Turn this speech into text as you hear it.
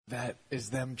That is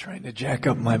them trying to jack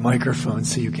up my microphone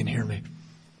so you can hear me.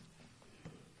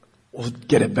 We'll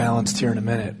get it balanced here in a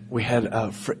minute. We had,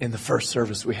 in the first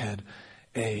service, we had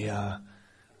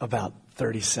about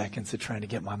 30 seconds of trying to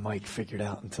get my mic figured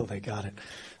out until they got it.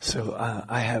 So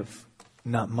I have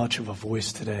not much of a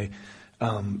voice today,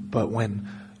 but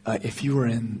if you were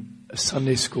in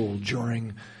Sunday school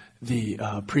during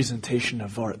the presentation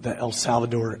of the El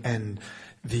Salvador and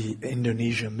the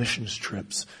Indonesia missions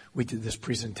trips, we did this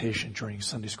presentation during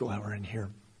Sunday school hour in here.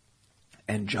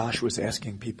 And Josh was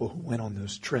asking people who went on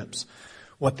those trips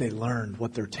what they learned,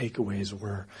 what their takeaways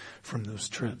were from those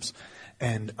trips.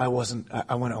 And I went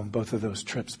on both of those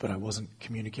trips, but I wasn't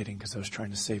communicating because I was trying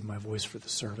to save my voice for the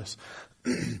service.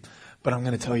 But I'm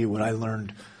going to tell you what I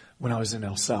learned when I was in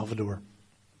El Salvador.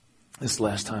 This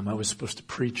last time I was supposed to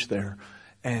preach there.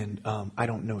 And I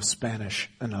don't know Spanish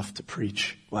enough to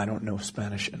preach. Well, I don't know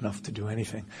Spanish enough to do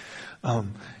anything.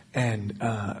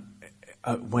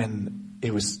 When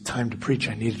it was time to preach,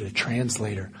 I needed a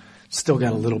translator. Still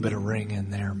got a little bit of ring in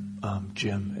there,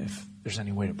 Jim, if there's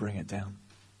any way to bring it down.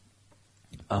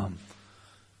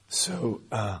 So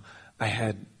I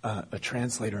had a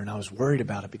translator, and I was worried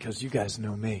about it because you guys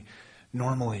know me.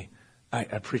 Normally,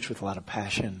 I preach with a lot of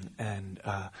passion, and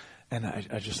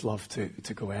I just love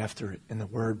to go after it in the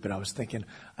Word, but I was thinking,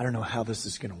 I don't know how this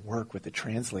is going to work with the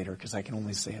translator because I can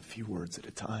only say a few words at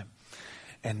a time.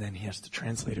 And then he has to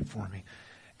translate it for me.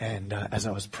 And as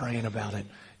I was praying about it,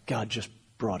 God just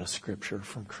brought a scripture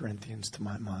from Corinthians to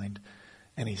my mind.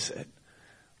 And he said,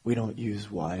 we don't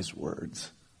use wise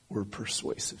words or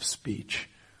persuasive speech.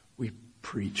 We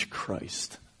preach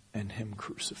Christ and him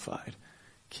crucified.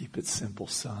 Keep it simple,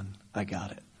 son. I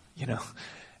got it.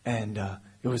 And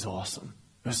it was awesome.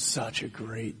 It was such a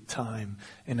great time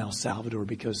in El Salvador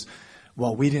because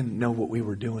while we didn't know what we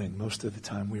were doing most of the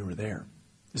time we were there.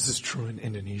 This is true in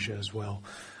Indonesia as well.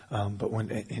 But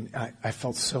I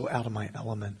felt so out of my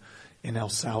element in El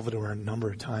Salvador a number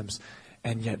of times.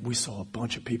 And yet we saw a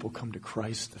bunch of people come to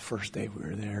Christ the first day we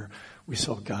were there. We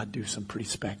saw God do some pretty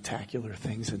spectacular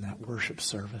things in that worship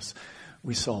service.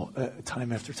 We saw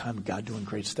time after time God doing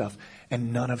great stuff,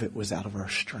 and none of it was out of our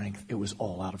strength. It was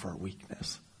all out of our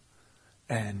weakness.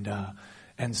 And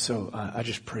so I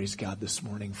just praise God this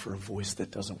morning for a voice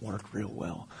that doesn't work real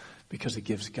well because it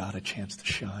gives God a chance to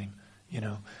shine,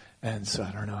 And so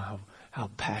I don't know how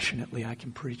passionately I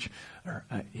can preach, or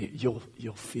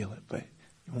you'll feel it, but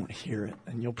you won't hear it,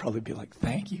 and you'll probably be like,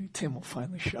 "Thank you, Tim will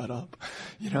finally shut up,"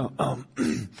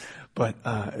 But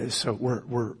so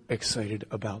we're excited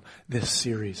about this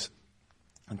series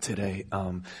today.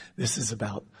 This is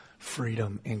about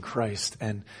freedom in Christ,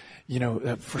 and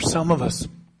for some of us,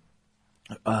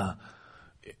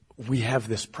 we have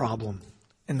this problem,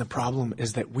 and the problem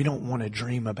is that we don't want to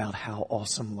dream about how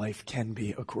awesome life can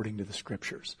be according to the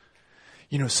Scriptures.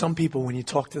 Some people, when you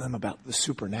talk to them about the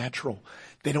supernatural,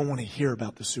 they don't want to hear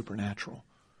about the supernatural.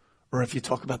 Or if you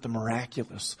talk about the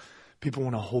miraculous, people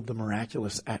want to hold the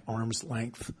miraculous at arm's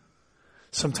length.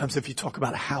 Sometimes if you talk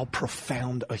about how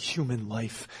profound a human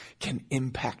life can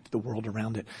impact the world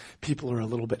around it, people are a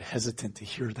little bit hesitant to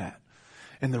hear that.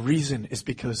 And the reason is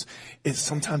because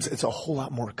sometimes it's a whole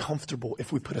lot more comfortable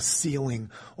if we put a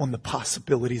ceiling on the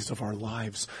possibilities of our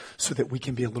lives so that we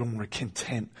can be a little more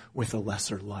content with a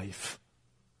lesser life.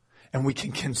 And we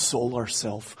can console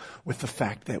ourselves with the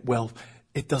fact that, well,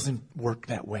 it doesn't work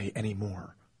that way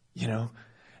anymore,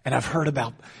 And I've heard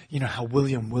about, how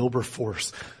William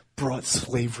Wilberforce brought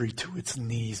slavery to its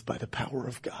knees by the power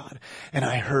of God. And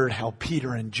I heard how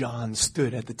Peter and John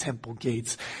stood at the temple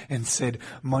gates and said,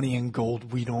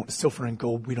 silver and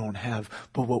gold we don't have,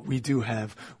 but what we do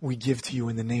have, we give to you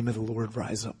in the name of the Lord,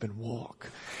 rise up and walk.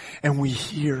 And we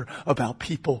hear about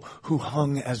people who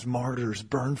hung as martyrs,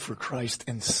 burned for Christ,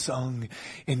 and sung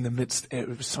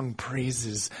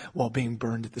praises while being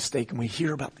burned at the stake. And we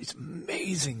hear about these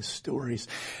amazing stories.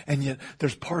 And yet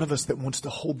there's part of us that wants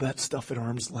to hold that stuff at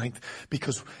arm's length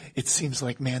because it seems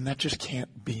like, man, that just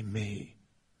can't be me,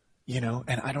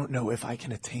 and I don't know if I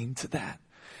can attain to that.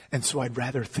 And so I'd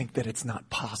rather think that it's not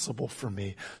possible for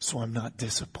me, so I'm not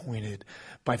disappointed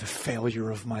by the failure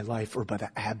of my life or by the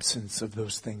absence of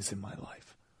those things in my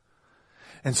life.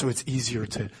 And so it's easier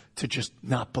to just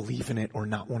not believe in it or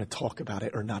not want to talk about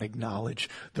it or not acknowledge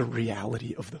the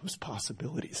reality of those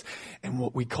possibilities. And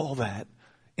what we call that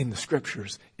in the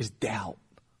Scriptures is doubt.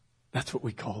 That's what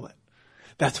we call it.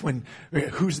 That's when,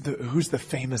 who's the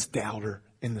famous doubter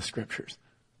in the Scriptures?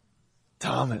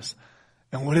 Thomas.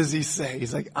 And what does he say?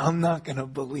 He's like, I'm not going to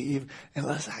believe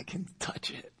unless I can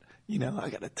touch it. I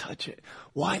got to touch it.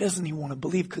 Why doesn't he want to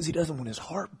believe? Because he doesn't want his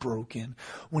heart broken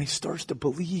when he starts to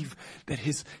believe that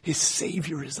his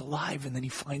Savior is alive, and then he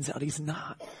finds out he's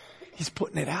not. He's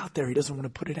putting it out there. He doesn't want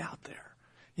to put it out there,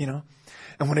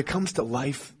 And when it comes to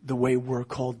life, the way we're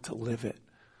called to live it,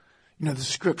 the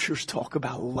scriptures talk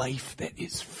about life that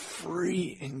is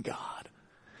free in God,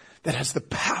 that has the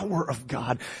power of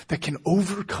God, that can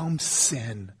overcome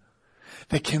sin,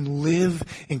 that can live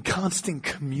in constant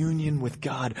communion with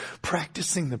God,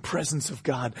 practicing the presence of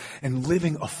God, and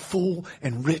living a full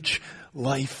and rich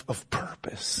life of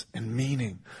purpose and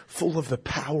meaning, full of the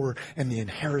power and the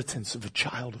inheritance of a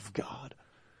child of God.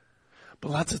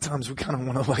 But lots of times we kind of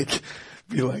want to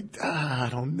be like, I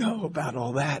don't know about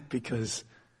all that, because,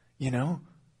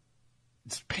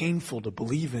 it's painful to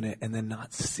believe in it and then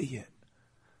not see it.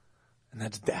 And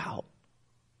that's doubt.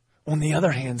 On the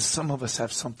other hand, some of us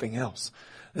have something else.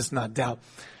 That's not doubt.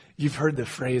 You've heard the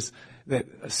phrase that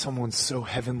someone's so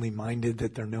heavenly minded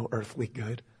that they're no earthly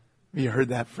good. Have you heard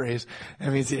that phrase?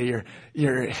 That means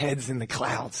your head's in the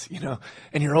clouds,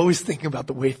 and you're always thinking about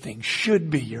the way things should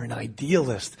be. You're an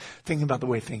idealist, thinking about the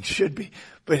way things should be,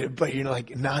 but you're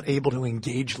not able to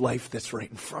engage life that's right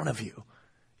in front of you.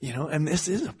 And this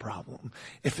is a problem.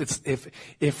 If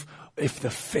the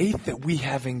faith that we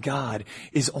have in God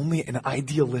is only an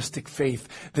idealistic faith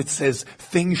that says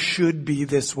things should be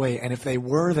this way, and if they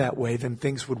were that way, then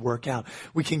things would work out,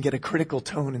 we can get a critical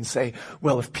tone and say,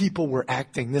 well, if people were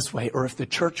acting this way, or if the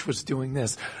church was doing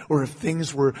this, or if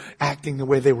things were acting the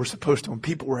way they were supposed to, and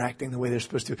people were acting the way they're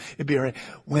supposed to, it'd be all right.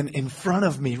 When in front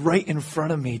of me, right in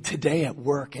front of me, today at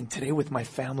work and today with my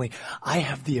family, I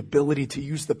have the ability to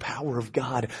use the power of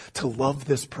God to love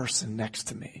this person next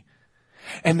to me.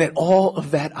 And that all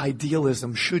of that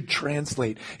idealism should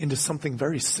translate into something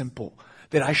very simple.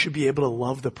 That I should be able to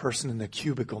love the person in the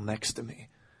cubicle next to me.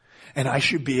 And I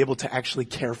should be able to actually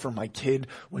care for my kid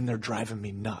when they're driving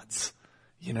me nuts.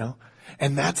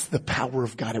 And that's the power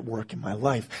of God at work in my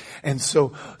life. And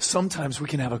so sometimes we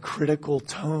can have a critical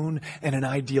tone and an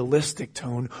idealistic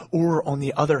tone, or on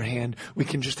the other hand, we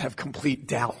can just have complete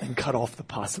doubt and cut off the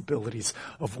possibilities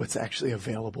of what's actually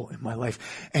available in my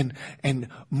life. And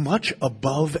much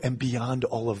above and beyond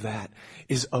all of that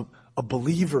is a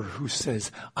believer who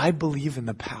says, I believe in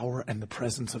the power and the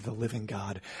presence of the living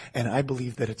God, and I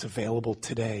believe that it's available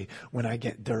today when I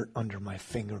get dirt under my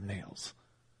fingernails.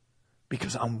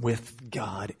 Because I'm with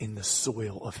God in the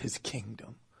soil of his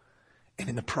kingdom. And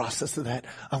in the process of that,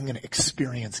 I'm going to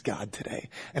experience God today.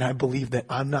 And I believe that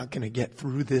I'm not going to get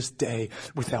through this day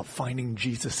without finding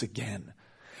Jesus again.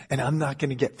 And I'm not going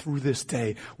to get through this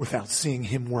day without seeing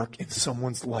him work in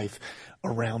someone's life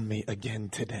around me again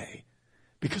today.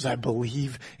 Because I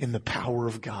believe in the power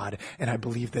of God, and I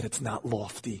believe that it's not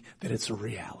lofty, that it's a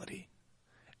reality.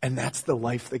 And that's the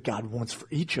life that God wants for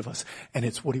each of us. And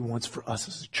it's what he wants for us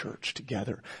as a church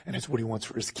together. And it's what he wants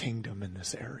for his kingdom in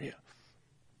this area.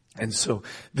 And so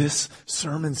this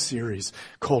sermon series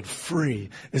called Free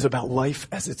is about life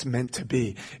as it's meant to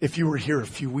be. If you were here a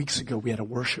few weeks ago, we had a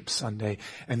worship Sunday,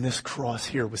 and this cross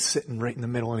here was sitting right in the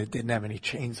middle, and it didn't have any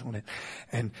chains on it.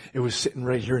 And it was sitting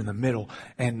right here in the middle.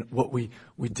 And what we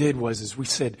did was we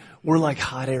said, we're like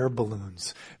hot air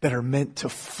balloons that are meant to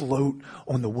float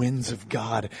on the winds of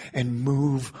God and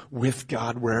move with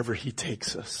God wherever he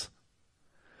takes us.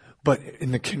 But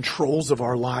in the controls of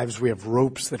our lives, we have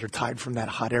ropes that are tied from that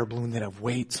hot air balloon that have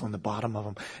weights on the bottom of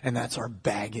them. And that's our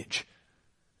baggage.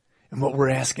 And what we're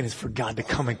asking is for God to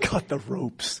come and cut the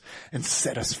ropes and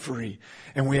set us free.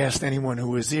 And we asked anyone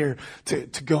who was here to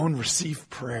go and receive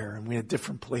prayer. And we had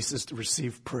different places to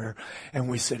receive prayer. And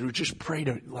we said, we just pray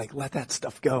to let that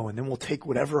stuff go. And then we'll take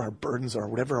whatever our burdens are,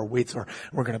 whatever our weights are,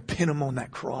 and we're going to pin them on that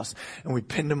cross. And we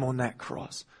pinned them on that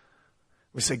cross.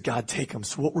 We said, God, take them.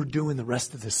 So what we're doing the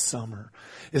rest of this summer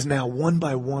is now one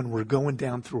by one, we're going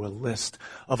down through a list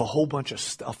of a whole bunch of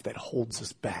stuff that holds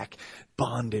us back,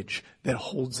 bondage that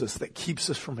holds us, that keeps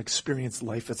us from experiencing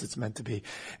life as it's meant to be.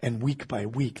 And week by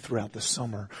week throughout the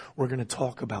summer, we're going to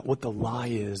talk about what the lie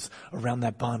is around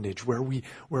that bondage, where we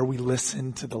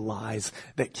listen to the lies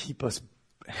that keep us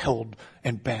held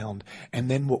and bound. And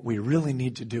then what we really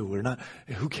need to do,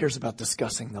 who cares about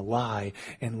discussing the lie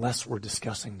unless we're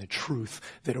discussing the truth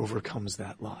that overcomes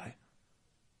that lie?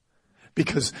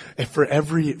 Because for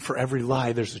every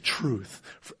lie, there's a truth.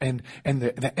 And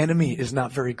the enemy is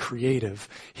not very creative.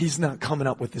 He's not coming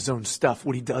up with his own stuff.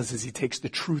 What he does is he takes the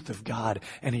truth of God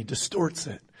and he distorts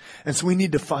it. And so we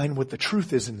need to find what the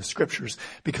truth is in the scriptures,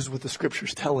 because what the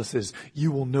scriptures tell us is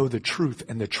you will know the truth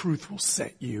and the truth will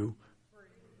set you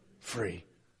free.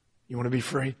 You want to be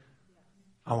free?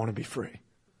 I want to be free.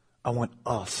 I want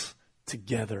us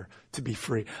together to be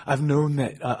free. I've known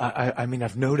that,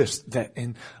 I've noticed that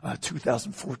in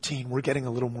 2014, we're getting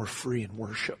a little more free in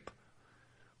worship.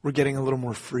 We're getting a little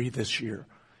more free this year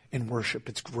in worship.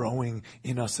 It's growing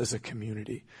in us as a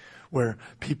community where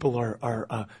people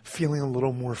are feeling a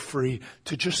little more free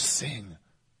to just sing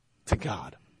to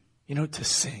God. You know, to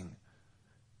sing.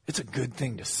 It's a good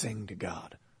thing to sing to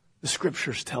God. The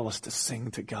scriptures tell us to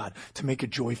sing to God, to make a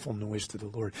joyful noise to the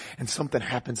Lord. And something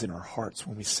happens in our hearts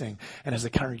when we sing. And as a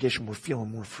congregation, we're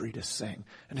feeling more free to sing.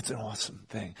 And it's an awesome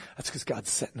thing. That's because God's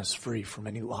setting us free from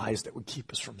any lies that would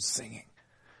keep us from singing.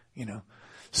 You know?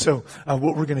 So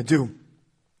what we're going to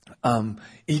do,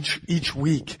 each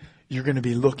week, you're going to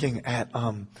be looking at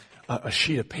a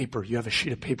sheet of paper. You have a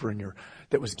sheet of paper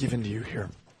that was given to you here.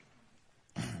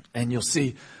 And you'll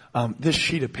see this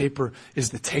sheet of paper is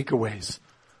the takeaways.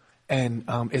 And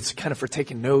it's kind of for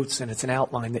taking notes, and it's an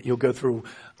outline that you'll go through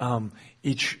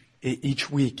each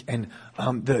week. And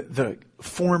the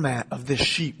format of this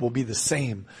sheet will be the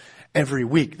same every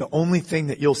week. The only thing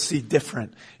that you'll see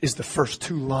different is the first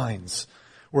two lines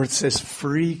where it says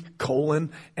free,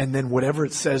 and then whatever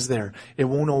it says there. It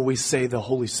won't always say the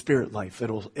Holy Spirit life.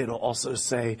 It'll also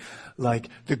say like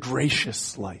the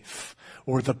gracious life,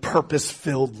 or the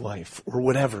purpose-filled life, or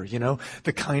whatever, you know,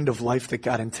 the kind of life that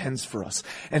God intends for us.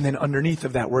 And then underneath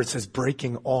of that, where it says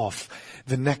breaking off,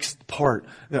 the next part,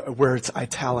 where it's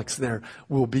italics there,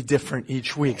 will be different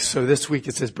each week. So this week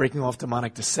it says breaking off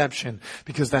demonic deception,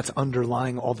 because that's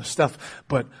underlying all the stuff.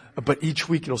 But each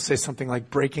week it'll say something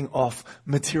like breaking off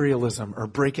materialism, or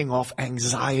breaking off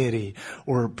anxiety,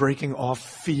 or breaking off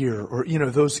fear, or, you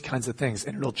know, those kinds of things.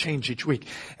 And it'll change each week.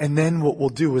 And then what we'll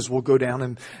do is we'll go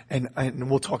down and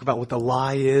we'll talk about what the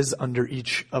lie is under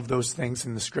each of those things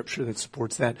in the scripture that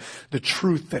supports that, the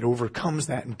truth that overcomes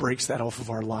that and breaks that off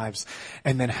of our lives,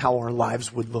 and then how our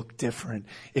lives would look different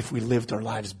if we lived our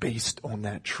lives based on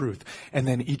that truth. And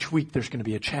then each week there's going to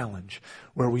be a challenge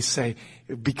where we say,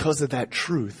 because of that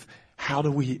truth, how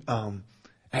do we,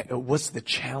 what's the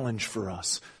challenge for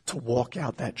us to walk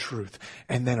out that truth?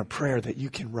 And then a prayer that you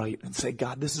can write and say,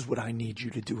 God, this is what I need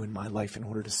you to do in my life in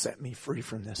order to set me free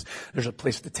from this. There's a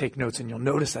place to take notes, and you'll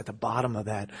notice at the bottom of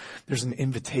that, there's an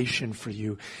invitation for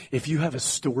you. If you have a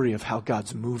story of how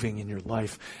God's moving in your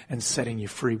life and setting you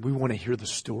free, we want to hear the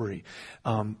story.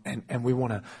 And we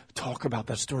want to talk about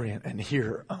that story and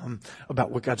hear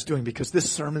about what God's doing, because this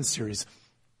sermon series,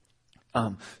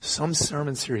 some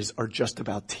sermon series are just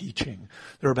about teaching.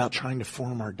 They're about trying to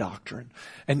form our doctrine.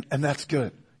 And that's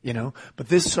good, you know. But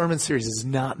this sermon series is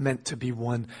not meant to be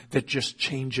one that just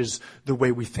changes the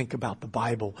way we think about the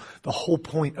Bible. The whole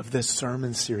point of this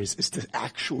sermon series is to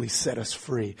actually set us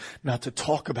free. Not to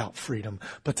talk about freedom,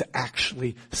 but to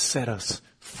actually set us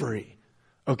free.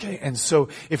 Okay? And so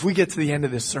if we get to the end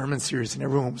of this sermon series and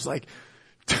everyone was like,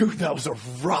 dude, that was a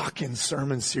rockin'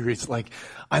 sermon series. Like,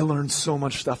 I learned so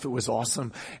much stuff. It was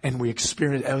awesome. And we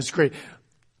experienced, it was great.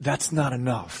 That's not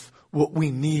enough. What we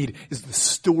need is the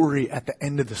story at the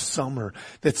end of the summer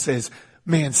that says,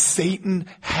 man, Satan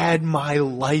had my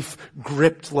life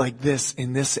gripped like this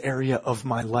in this area of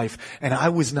my life. And I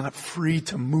was not free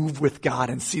to move with God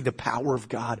and see the power of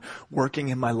God working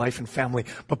in my life and family.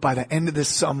 But by the end of this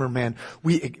summer, man,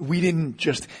 we didn't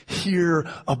just hear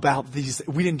about these,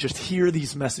 we didn't just hear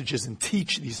these messages and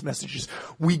teach these messages.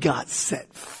 We got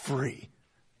set free.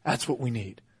 That's what we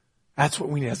need. That's what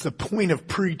we need. That's the point of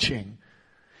preaching.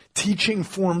 Teaching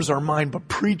forms our mind, but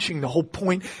preaching, the whole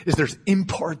point is there's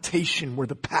impartation where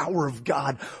the power of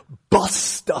God busts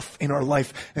stuff in our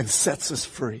life and sets us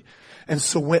free. And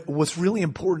so what's really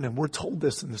important, and we're told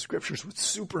this in the scriptures, what's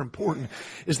super important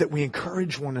is that we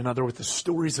encourage one another with the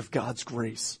stories of God's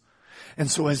grace. And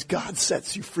so as God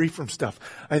sets you free from stuff,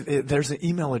 there's an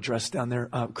email address down there,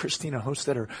 Christina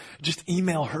Hostetter. Just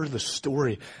email her the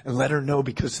story and let her know,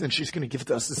 because then she's going to give it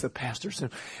to us as the pastors.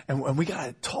 And we got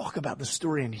to talk about the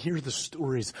story and hear the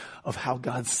stories of how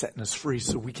God's setting us free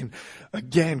so we can,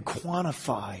 again,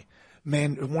 quantify.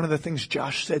 Man, one of the things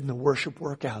Josh said in the worship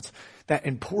workouts, that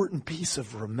important piece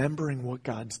of remembering what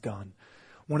God's done.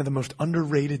 One of the most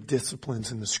underrated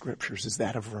disciplines in the scriptures is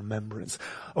that of remembrance,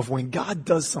 of when God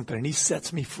does something and he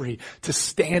sets me free, to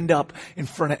stand up in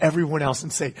front of everyone else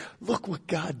and say, look what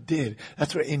God did.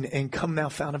 That's what in Come Thou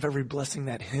Fount of Every Blessing,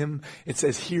 that hymn, it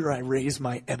says, here I raise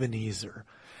my Ebenezer.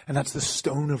 And that's the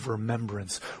stone of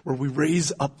remembrance, where we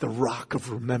raise up the rock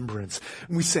of remembrance.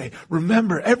 And we say,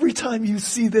 remember, every time you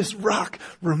see this rock,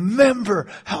 remember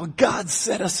how God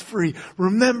set us free.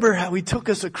 Remember how he took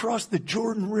us across the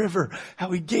Jordan River,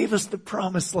 how he gave us the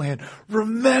promised land.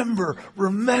 Remember,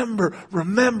 remember,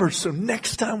 remember. So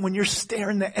next time when you're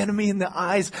staring the enemy in the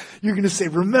eyes, you're going to say,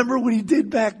 remember what he did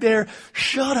back there?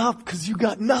 Shut up, because you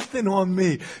got nothing on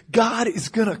me. God is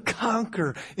going to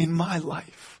conquer in my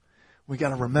life. We got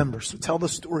to remember. So tell the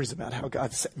stories about how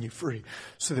God's setting you free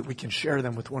so that we can share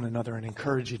them with one another and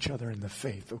encourage each other in the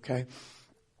faith, okay?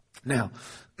 Now,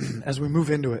 as we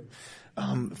move into it,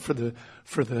 for the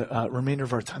remainder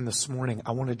of our time this morning,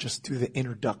 I want to just do the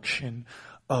introduction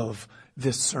of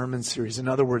this sermon series. In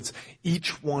other words,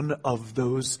 each one of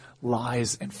those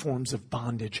lies and forms of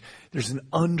bondage, there's an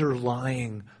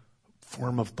underlying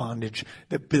form of bondage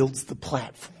that builds the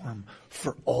platform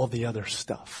for all the other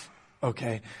stuff.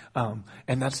 Okay,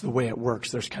 and that's the way it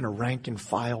works. There's kind of rank and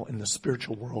file in the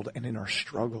spiritual world and in our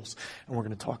struggles, and we're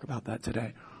going to talk about that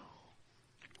today.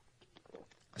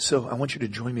 So I want you to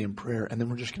join me in prayer, and then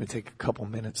we're just going to take a couple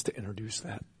minutes to introduce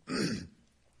that.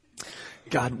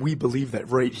 God, we believe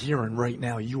that right here and right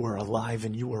now you are alive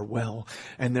and you are well,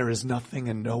 and there is nothing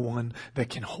and no one that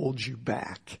can hold you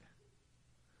back.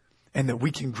 And that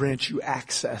we can grant you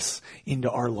access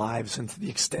into our lives. And to the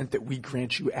extent that we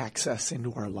grant you access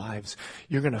into our lives,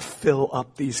 you're going to fill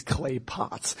up these clay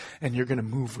pots and you're going to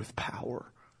move with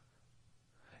power.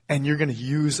 And you're going to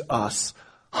use us,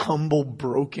 humble,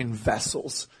 broken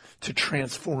vessels, to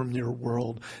transform your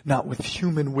world, not with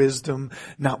human wisdom,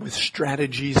 not with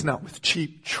strategies, not with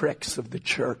cheap tricks of the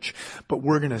church, but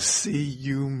we're going to see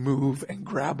you move and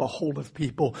grab a hold of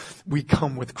people. We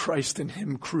come with Christ and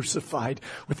him crucified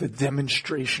with a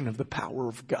demonstration of the power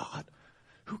of God,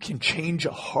 who can change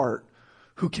a heart,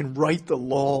 who can write the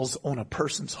laws on a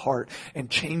person's heart and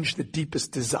change the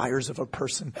deepest desires of a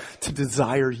person to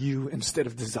desire you instead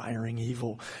of desiring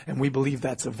evil. And we believe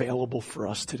that's available for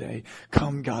us today.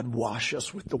 Come, God, wash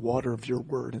us with the water of your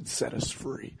word and set us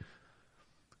free.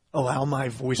 Allow my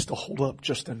voice to hold up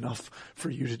just enough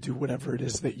for you to do whatever it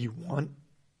is that you want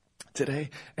today,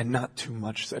 and not too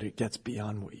much that it gets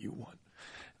beyond what you want.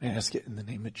 And I ask it in the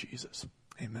name of Jesus.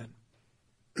 Amen.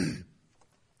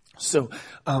 So,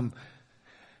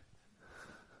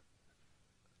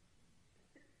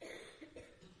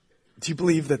 do you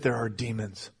believe that there are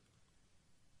demons?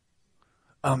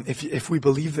 If we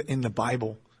believe in the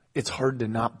Bible, it's hard to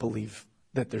not believe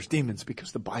that there's demons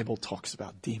because the Bible talks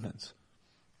about demons.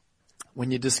 When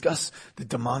you discuss the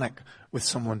demonic with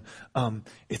someone,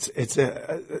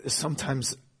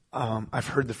 sometimes I've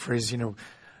heard the phrase,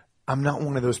 I'm not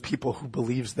one of those people who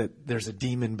believes that there's a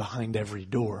demon behind every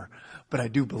door, but I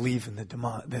do believe in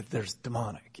that there's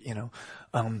demonic.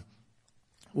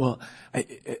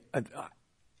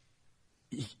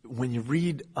 When you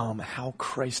read how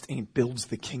Christ builds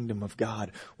the kingdom of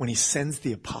God, when he sends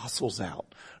the apostles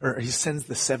out, or he sends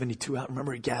the 72 out,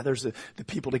 remember he gathers the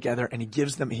people together and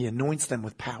he anoints them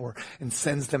with power and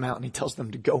sends them out and he tells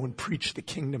them to go and preach the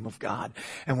kingdom of God.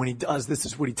 And when he does, this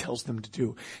is what he tells them to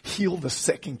do. Heal the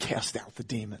sick and cast out the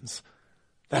demons.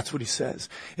 That's what he says.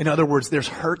 In other words, there's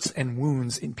hurts and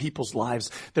wounds in people's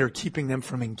lives that are keeping them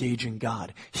from engaging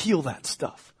God. Heal that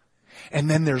stuff. And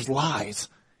then there's lies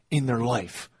in their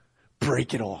life.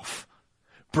 Break it off.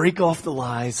 Break off the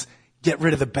lies. Get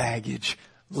rid of the baggage.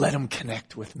 Let them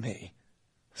connect with me.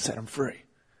 Set them free.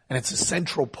 And it's a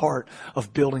central part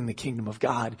of building the kingdom of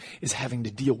God is having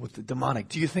to deal with the demonic.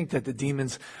 Do you think that the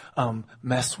demons can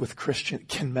mess with Christians?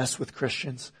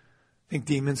 Think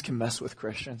demons can mess with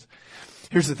Christians?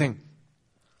 Here's the thing,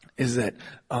 is that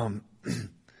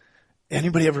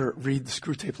anybody ever read the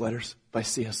Screw Tape Letters by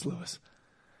C.S. Lewis?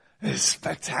 It's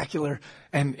spectacular.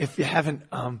 And if you haven't,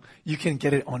 you can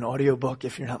get it on audiobook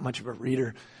if you're not much of a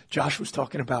reader. Josh was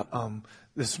talking about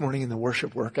this morning in the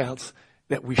worship workouts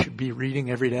that we should be reading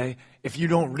every day. If you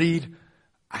don't read,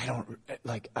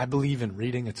 I believe in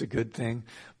reading. It's a good thing.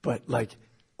 But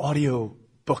audio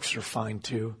books are fine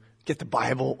too. Get the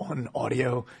Bible on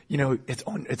audio.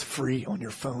 It's free on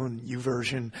your phone,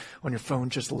 YouVersion on your phone.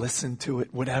 Just listen to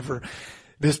it, whatever.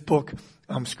 This book,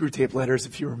 Screw Tape Letters,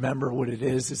 if you remember what it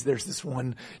is there's this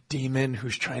one demon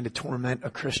who's trying to torment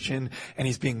a Christian, and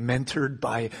he's being mentored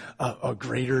by a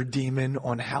greater demon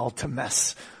on how to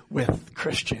mess with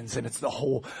Christians. And it's the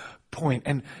whole point.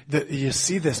 And you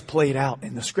see this played out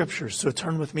in the scriptures. So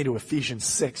turn with me to Ephesians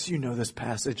 6. You know this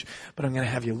passage, but I'm going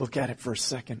to have you look at it for a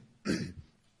second.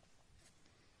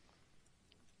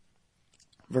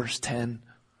 Verse 10.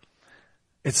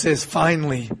 It says,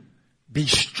 finally, be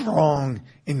strong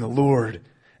in the Lord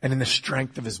and in the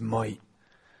strength of his might.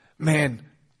 Man,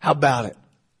 How about it?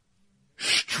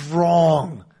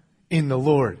 Strong in the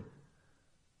Lord.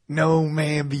 No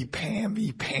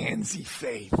mamby-pamby pansy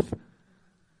faith.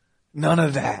 None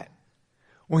of that.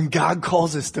 When God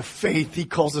calls us to faith, He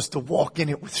calls us to walk in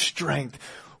it with strength.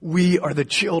 We are the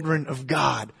children of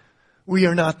God. We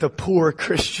are not the poor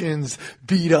Christians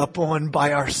beat up on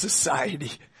by our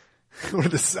society. We're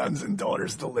the sons and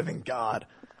daughters of the living God.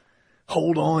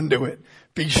 Hold on to it.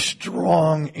 Be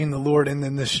strong in the Lord and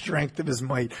in the strength of His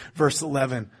might. Verse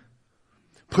 11.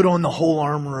 Put on the whole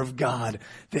armor of God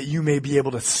that you may be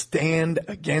able to stand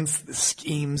against the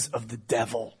schemes of the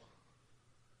devil.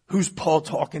 Who's Paul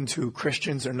talking to?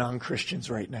 Christians or non-Christians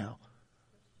right now?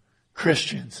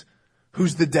 Christians.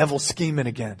 Who's the devil scheming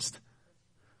against?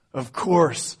 Of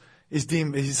course, he's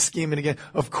scheming against.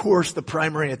 Of course, the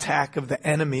primary attack of the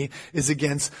enemy is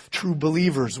against true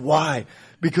believers. Why?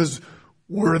 Because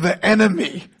we're the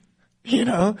enemy. You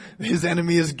know, his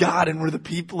enemy is God and we're the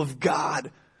people of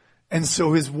God. And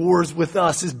so his war's with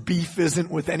us. His beef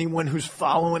isn't with anyone who's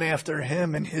following after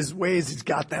him and his ways. He's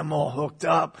got them all hooked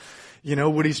up. You know,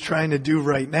 what he's trying to do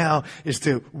right now is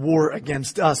to war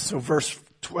against us. So verse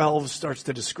 12 starts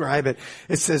to describe it.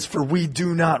 It says, for we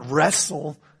do not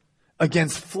wrestle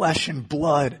against flesh and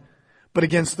blood, but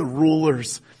against the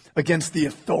rulers, against the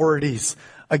authorities,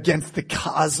 against the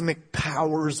cosmic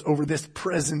powers over this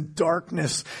present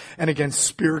darkness, and against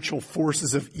spiritual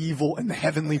forces of evil in the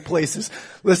heavenly places.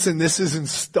 Listen, this isn't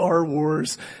Star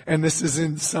Wars, and this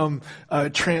isn't some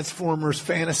Transformers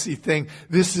fantasy thing.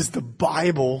 This is the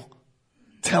Bible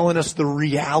telling us the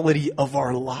reality of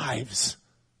our lives.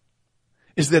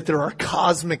 Is that there are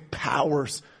cosmic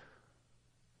powers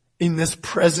in this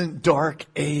present dark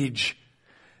age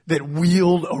that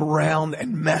wield around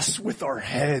and mess with our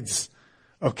heads.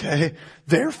 Okay?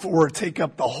 Therefore, take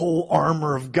up the whole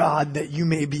armor of God that you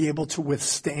may be able to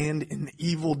withstand in the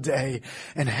evil day,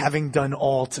 and having done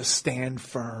all, to stand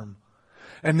firm.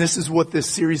 And this is what this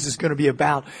series is going to be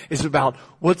about. It's about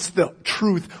what's the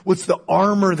truth, what's the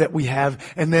armor that we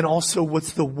have, and then also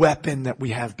what's the weapon that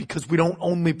we have. Because we don't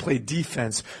only play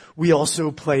defense, we also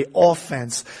play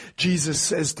offense. Jesus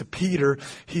says to Peter,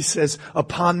 He says,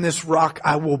 upon this rock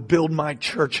I will build my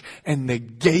church, and the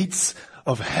gates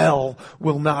of hell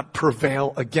will not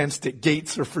prevail against it.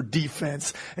 Gates are for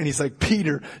defense. And He's like,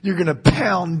 Peter, you're going to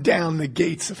pound down the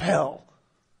gates of hell,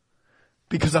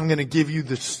 because I'm going to give you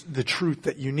the truth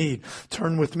that you need.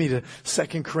 Turn with me to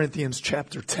 2 Corinthians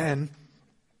chapter 10.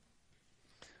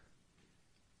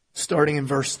 Starting in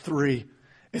verse 3.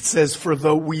 It says, for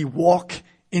though we walk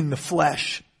in the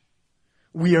flesh,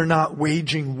 we are not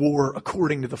waging war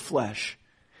according to the flesh.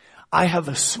 I have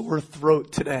a sore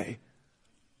throat today.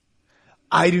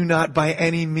 I do not by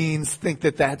any means think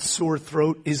that sore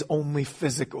throat is only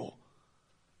physical.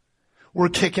 We're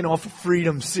kicking off a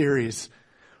freedom series.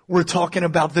 We're talking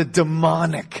about the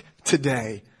demonic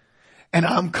today. And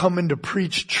I'm coming to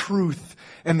preach truth.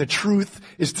 And the truth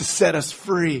is to set us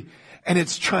free. And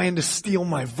it's trying to steal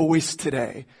my voice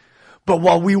today. But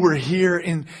while we were here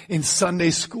in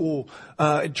Sunday school,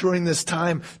 during this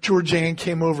time, Georgianne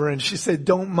came over and she said,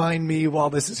 don't mind me while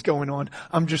this is going on.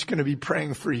 I'm just going to be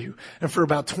praying for you. And for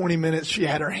about 20 minutes, she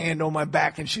had her hand on my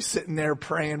back and she's sitting there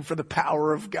praying for the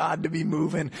power of God to be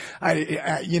moving.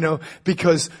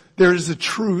 Because there is a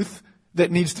truth that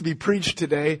needs to be preached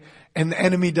today, and the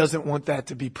enemy doesn't want that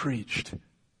to be preached.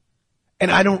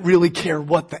 And I don't really care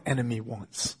what the enemy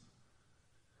wants.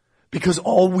 Because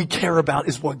all we care about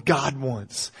is what God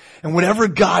wants. And whatever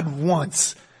God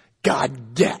wants,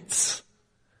 God gets.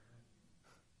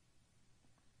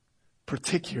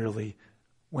 Particularly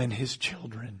when His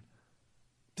children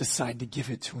decide to give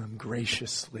it to Him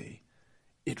graciously.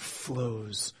 It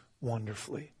flows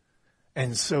wonderfully.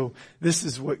 And so this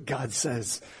is what God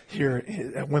says here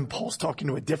when Paul's talking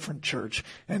to a different church.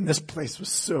 And this place was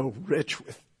so rich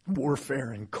with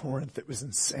warfare in Corinth. It was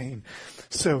insane.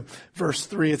 So verse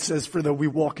 3, it says, for though we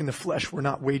walk in the flesh, we're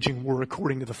not waging war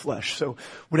according to the flesh. So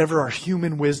whatever our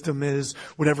human wisdom is,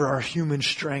 whatever our human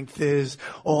strength is,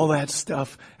 all that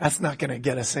stuff, that's not going to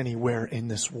get us anywhere in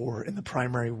this war, in the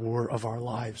primary war of our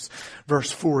lives.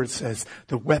 Verse 4, it says,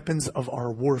 the weapons of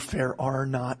our warfare are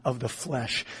not of the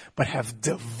flesh, but have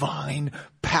divine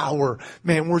power.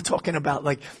 Man, we're talking about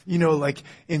like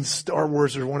in Star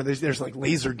Wars or one of these, there's like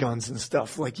laser guns and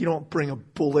stuff. Like you don't bring a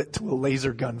bullet to a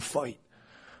laser gun fight.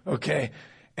 Okay?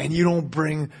 And you don't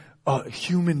bring a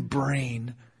human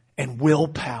brain and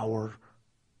willpower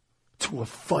to a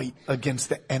fight against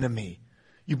the enemy.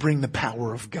 You bring the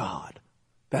power of God.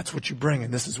 That's what you bring.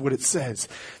 And this is what it says,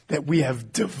 that we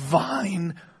have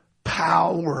divine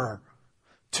power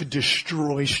to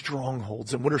destroy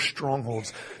strongholds. And what are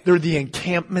strongholds? They're the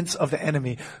encampments of the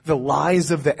enemy, the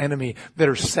lies of the enemy that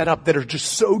are set up, that are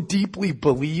just so deeply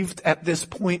believed at this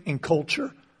point in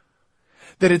culture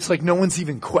that it's like no one's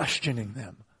even questioning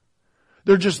them.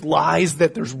 They're just lies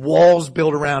that there's walls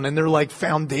built around, and they're like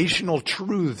foundational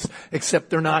truths,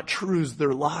 except they're not truths,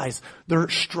 they're lies. They're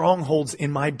strongholds in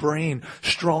my brain,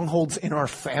 strongholds in our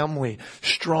family,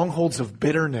 strongholds of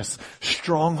bitterness,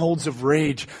 strongholds of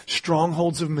rage,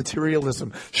 strongholds of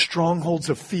materialism,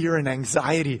 strongholds of fear and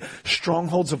anxiety,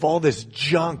 strongholds of all this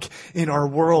junk in our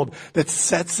world that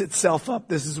sets itself up.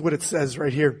 This is what it says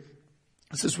right here.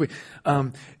 It says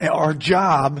our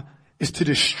job is to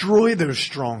destroy those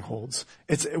strongholds.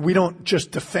 We don't just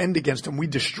defend against them, we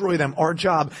destroy them. Our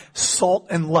job, salt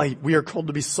and light. We are called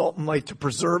to be salt and light, to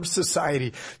preserve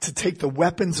society, to take the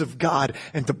weapons of God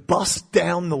and to bust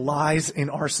down the lies in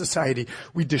our society.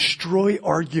 We destroy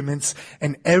arguments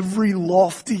and every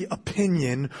lofty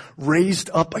opinion raised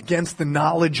up against the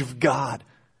knowledge of God.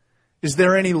 Is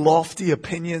there any lofty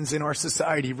opinions in our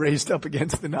society raised up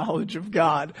against the knowledge of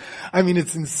God? I mean,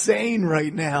 it's insane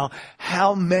right now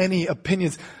how many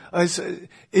opinions.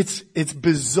 It's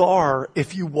bizarre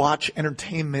if you watch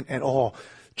entertainment at all.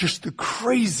 Just the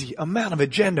crazy amount of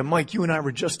agenda. Mike, you and I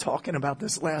were just talking about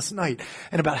this last night,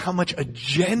 and about how much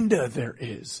agenda there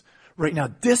is right now.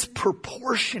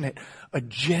 Disproportionate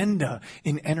agenda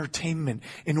in entertainment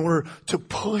in order to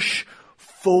push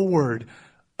forward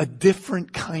a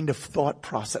different kind of thought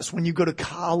process. When you go to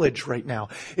college right now,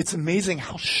 it's amazing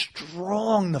how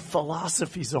strong the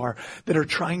philosophies are that are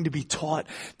trying to be taught,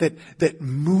 that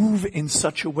move in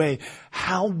such a way.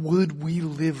 How would we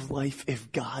live life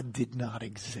if God did not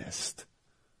exist?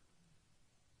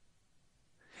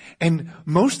 And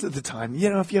most of the time,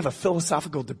 if you have a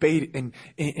philosophical debate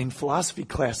in philosophy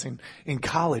class in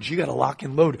college, you got to lock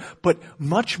and load. But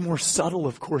much more subtle,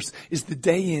 of course, is the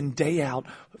day in, day out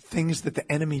things that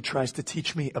the enemy tries to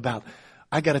teach me about.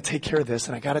 I got to take care of this,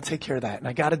 and I got to take care of that, and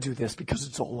I got to do this because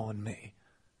it's all on me.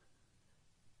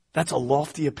 That's a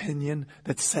lofty opinion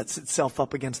that sets itself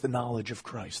up against the knowledge of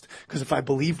Christ. Because if I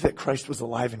believed that Christ was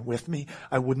alive and with me,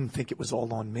 I wouldn't think it was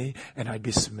all on me, and I'd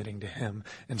be submitting to him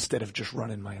instead of just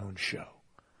running my own show.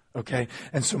 Okay?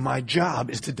 And so my job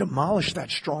is to demolish that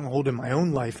stronghold in my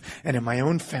own life and in my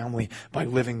own family by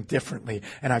living differently.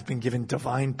 And I've been given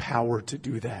divine power to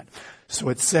do that. So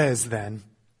it says then,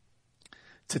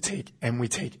 we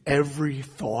take every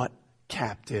thought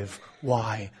captive.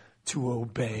 Why? To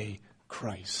obey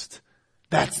Christ.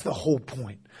 That's the whole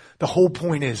point. The whole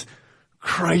point is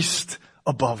Christ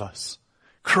above us,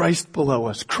 Christ below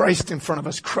us, Christ in front of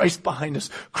us, Christ behind us,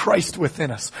 Christ within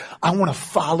us. I want to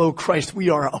follow Christ. We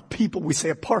are a people, we say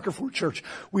at Parker Ford Church,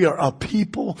 we are a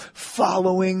people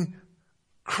following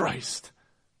Christ.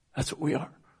 That's what we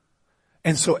are.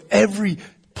 And so every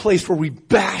place where we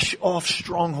bash off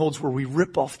strongholds, where we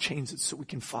rip off chains, it's so we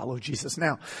can follow Jesus.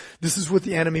 Now, this is what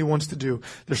the enemy wants to do.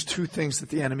 There's two things that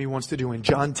the enemy wants to do. In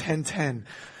John 10:10,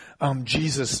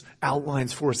 Jesus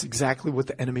outlines for us exactly what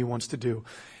the enemy wants to do.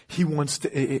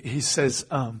 He says,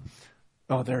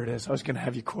 oh, there it is. I was going to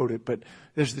have you quote it, but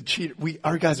there's the cheater.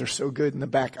 Our guys are so good in the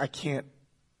back. I can't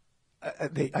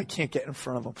get in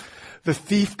front of them. The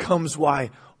thief comes, why?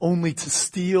 Only to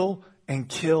steal and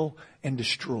kill and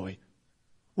destroy.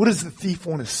 What does the thief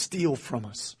want to steal from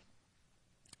us?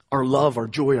 Our love, our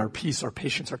joy, our peace, our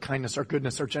patience, our kindness, our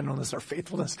goodness, our gentleness, our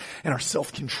faithfulness, and our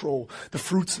self-control. The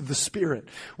fruits of the Spirit.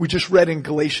 We just read in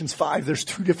Galatians 5, there's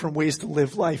two different ways to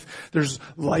live life. There's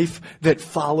life that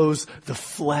follows the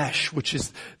flesh, which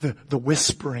is the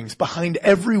whisperings. Behind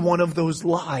every one of those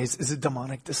lies is a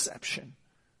demonic deception.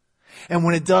 And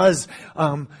when it does,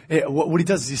 what he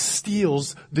does is he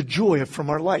steals the joy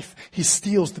from our life. He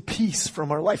steals the peace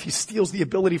from our life. He steals the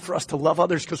ability for us to love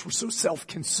others because we're so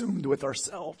self-consumed with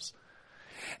ourselves.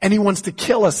 And he wants to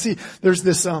kill us. See, there's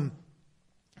this, I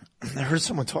heard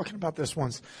someone talking about this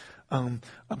once,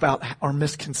 about our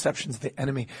misconceptions of the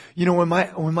enemy. When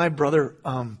my brother,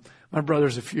 my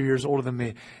brother's a few years older than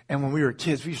me, and when we were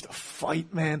kids, we used to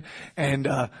fight, man, and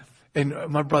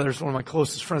my brother's one of my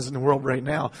closest friends in the world right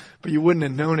now, but you wouldn't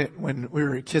have known it when we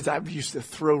were kids. I used to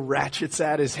throw ratchets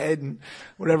at his head and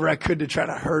whatever I could to try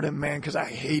to hurt him, man, because I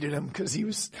hated him, because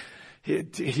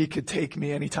he could take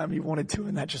me anytime he wanted to,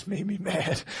 and that just made me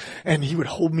mad. And he would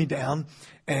hold me down,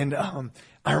 and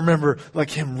I remember like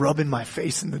him rubbing my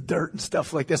face in the dirt and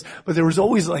stuff like this. But there was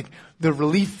always like the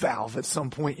relief valve at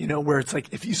some point, where it's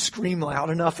like if you scream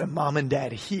loud enough and mom and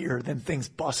dad hear, then things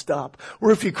bust up.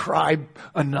 Or if you cry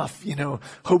enough,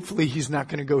 hopefully he's not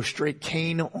going to go straight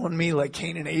Cain on me like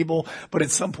Cain and Abel. But at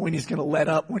some point he's going to let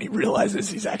up when he realizes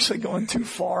he's actually going too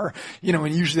far,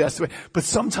 and usually that's the way. But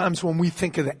sometimes when we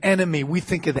think of the enemy, we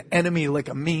think of the enemy like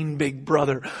a mean big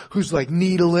brother who's like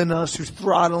needling us, who's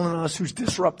throttling us, who's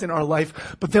disrupting our life.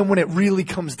 But then when it really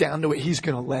comes down to it, he's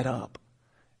going to let up.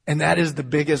 And that is the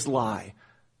biggest lie.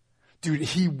 Dude,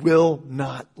 he will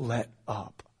not let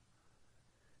up.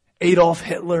 Adolf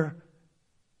Hitler,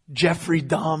 Jeffrey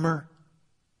Dahmer,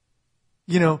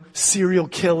 serial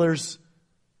killers.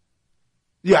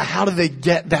 Yeah, how do they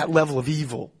get that level of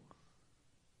evil?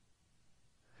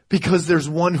 Because there's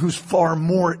one who's far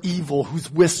more evil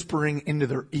who's whispering into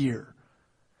their ear.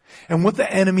 And what the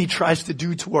enemy tries to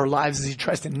do to our lives is he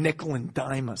tries to nickel and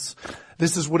dime us.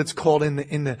 This is what it's called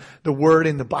in the word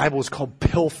in the Bible is called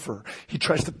pilfer. He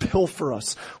tries to pilfer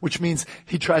us, which means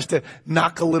he tries to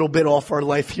knock a little bit off our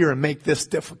life here and make this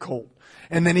difficult.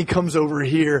 And then he comes over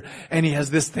here and he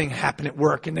has this thing happen at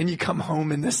work. And then you come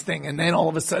home and this thing. And then all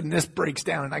of a sudden this breaks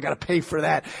down and I got to pay for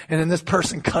that. And then this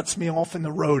person cuts me off in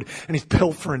the road and he's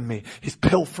pilfering me. He's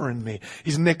pilfering me.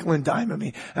 He's nickel and diming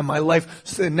me. And my life,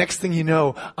 so the next thing you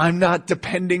know, I'm not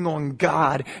depending on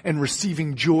God and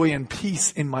receiving joy and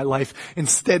peace in my life.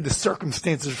 Instead, the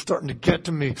circumstances are starting to get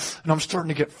to me and I'm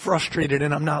starting to get frustrated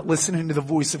and I'm not listening to the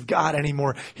voice of God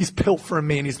anymore. He's pilfering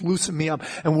me and he's loosening me up.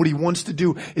 And what he wants to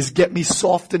do is get me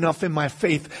soft enough in my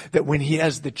faith that when he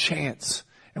has the chance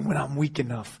and when I'm weak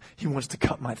enough, he wants to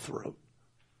cut my throat.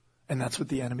 And that's what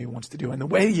the enemy wants to do. And the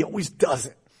way he always does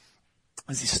it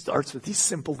is he starts with these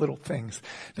simple little things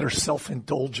that are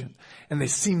self-indulgent and they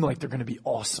seem like they're going to be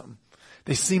awesome.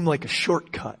 They seem like a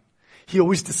shortcut. He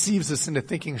always deceives us into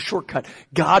thinking a shortcut.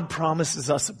 God promises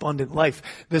us abundant life.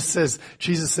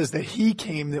 Jesus says that he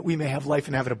came that we may have life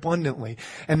and have it abundantly.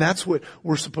 And that's what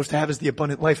we're supposed to have is the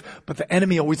abundant life. But the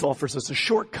enemy always offers us a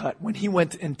shortcut. When he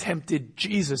went and tempted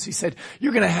Jesus, he said,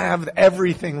 you're going to have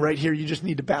everything right here. You just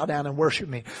need to bow down and worship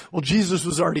me. Well, Jesus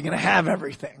was already going to have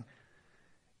everything.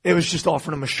 It was just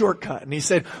offering him a shortcut. And he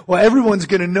said, well, everyone's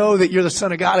going to know that you're the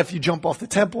Son of God if you jump off the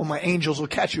temple and my angels will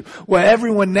catch you. Well,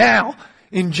 everyone now,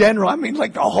 in general,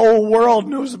 like the whole world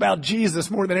knows about Jesus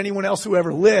more than anyone else who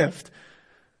ever lived.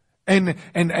 And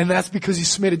that's because he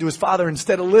submitted to his Father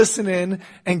instead of listening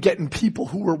and getting people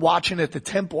who were watching at the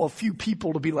temple, a few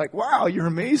people to be like, wow, you're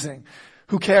amazing.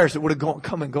 Who cares? It would have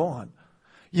come and gone.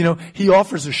 He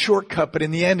offers a shortcut, but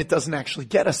in the end, it doesn't actually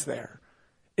get us there.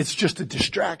 It's just a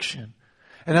distraction.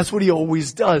 And that's what he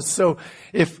always does. So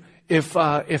if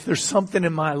there's something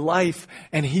in my life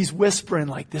and he's whispering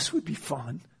like, this would be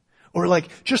fun. Or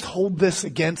like, just hold this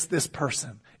against this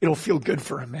person. It'll feel good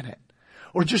for a minute.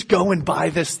 Or just go and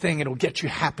buy this thing. It'll get you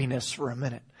happiness for a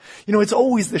minute. It's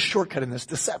always the shortcut in this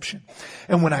deception.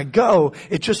 And when I go,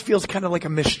 it just feels kind of like a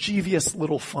mischievous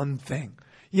little fun thing.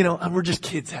 And we're just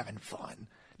kids having fun.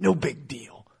 No big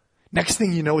deal. Next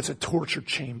thing you know, it's a torture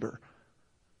chamber.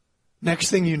 Next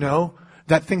thing you know,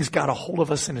 that thing's got a hold of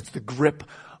us and it's the grip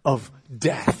of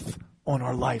death on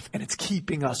our life, and it's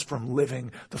keeping us from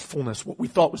living the fullness. What we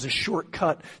thought was a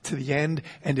shortcut to the end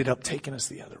ended up taking us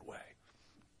the other way.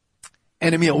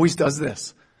 Enemy always does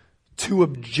this. Two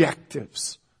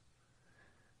objectives.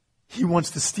 He wants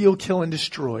to steal, kill, and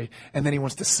destroy, and then he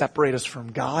wants to separate us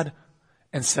from God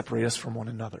and separate us from one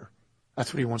another.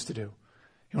 That's what he wants to do.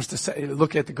 He wants to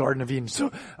look at the Garden of Eden.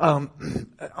 So I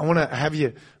want to have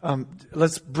you,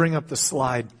 let's bring up the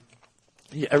slide.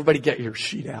 Everybody get your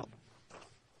sheet out.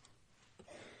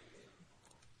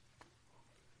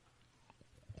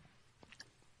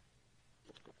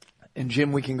 And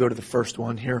Jim, we can go to the first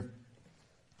one here.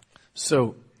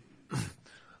 So,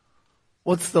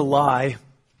 what's the lie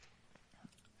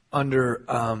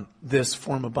under this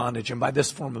form of bondage? And by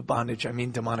this form of bondage, I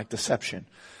mean demonic deception.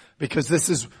 Because this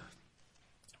is,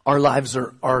 our lives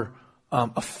are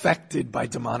affected by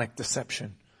demonic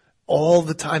deception. All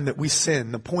the time that we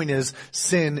sin, the point is,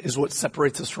 sin is what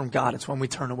separates us from God. It's when we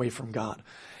turn away from God.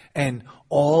 And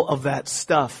all of that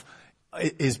stuff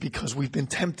is because we've been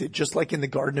tempted, just like in the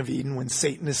Garden of Eden when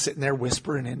Satan is sitting there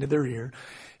whispering into their ear.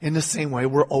 In the same way,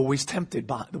 we're always tempted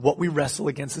by what we wrestle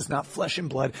against is not flesh and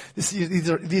blood.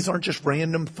 These aren't just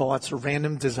random thoughts or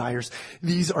random desires.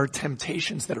 These are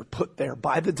temptations that are put there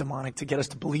by the demonic to get us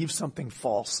to believe something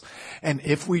false. And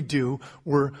if we do,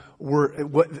 we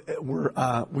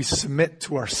submit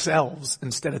to ourselves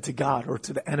instead of to God or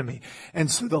to the enemy.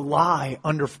 And so the lie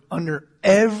under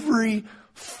every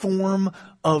form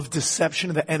of deception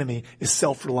of the enemy is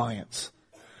self-reliance.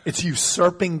 It's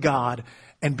usurping God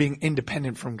and being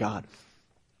independent from God.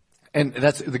 And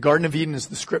that's the Garden of Eden is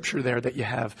the scripture there that you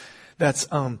have. That's,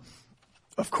 of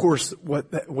course, what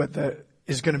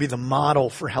is going to be the model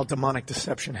for how demonic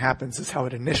deception happens is how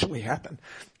it initially happened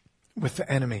with the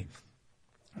enemy.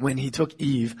 When he took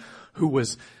Eve, who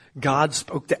was, God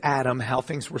spoke to Adam how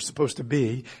things were supposed to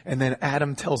be, and then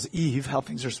Adam tells Eve how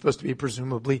things are supposed to be,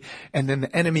 presumably, and then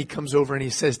the enemy comes over and he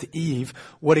says to Eve,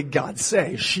 what did God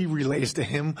say? She relays to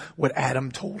him what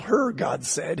Adam told her God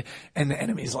said, and the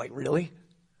enemy's like, really?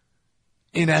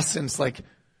 In essence, like,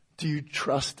 do you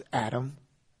trust Adam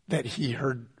that he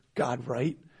heard God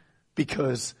right?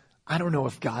 Because I don't know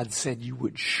if God said you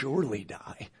would surely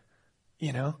die,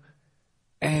 you know?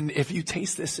 And if you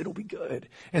taste this, it'll be good.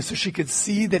 And so she could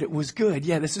see that it was good.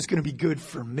 Yeah, this is going to be good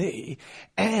for me.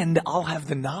 And I'll have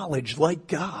the knowledge like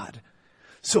God.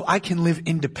 So I can live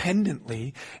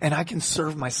independently and I can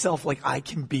serve myself like I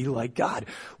can be like God,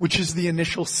 which is the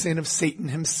initial sin of Satan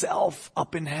himself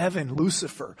up in heaven,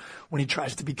 Lucifer, when he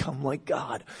tries to become like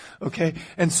God. Okay.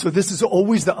 And so this is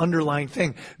always the underlying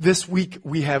thing. This week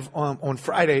we have, on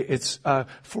Friday, it's,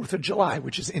 4th of July,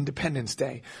 which is Independence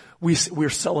Day. We're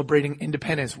celebrating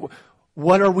independence.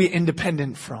 What are we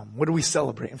independent from? What are we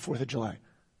celebrating 4th of July?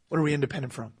 What are we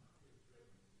independent from?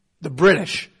 The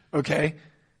British. Okay.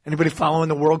 Anybody following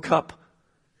the World Cup?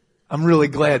 I'm really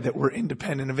glad that we're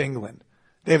independent of England.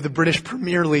 They have the British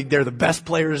Premier League. They're the best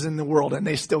players in the world, and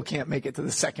they still can't make it to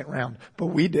the second round. But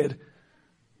we did.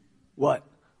 What?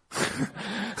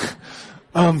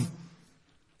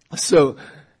 So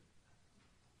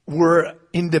we're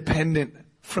independent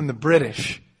from the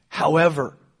British.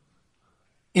 However,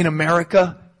 in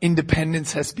America,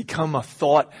 independence has become a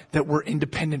thought that we're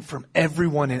independent from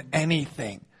everyone and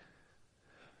anything.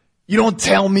 You don't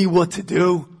tell me what to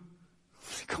do.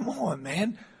 Come on,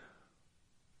 man.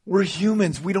 We're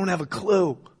humans. We don't have a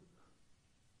clue.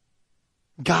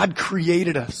 God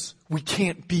created us. We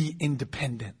can't be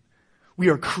independent. We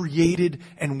are created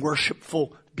and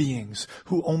worshipful beings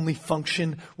who only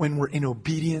function when we're in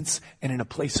obedience and in a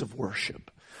place of worship,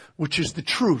 which is the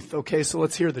truth. Okay, so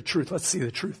let's hear the truth. Let's see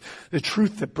the truth. The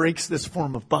truth that breaks this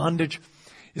form of bondage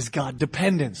is God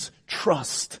dependence,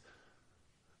 trust.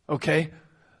 Okay?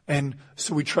 And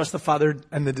so we trust the Father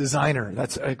and the designer.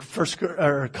 That's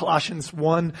Colossians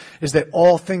 1 is that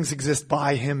all things exist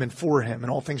by him and for him,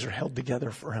 and all things are held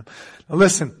together for him. Now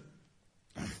listen,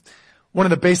 one of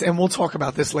the basic, and we'll talk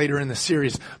about this later in the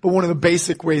series, but one of the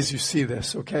basic ways you see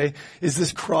this, okay, is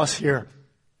this cross here.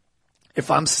 If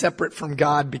I'm separate from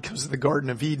God because of the Garden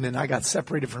of Eden and I got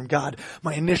separated from God,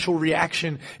 my initial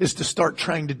reaction is to start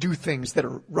trying to do things that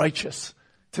are righteous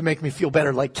to make me feel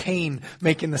better, like Cain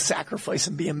making the sacrifice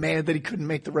and being mad that he couldn't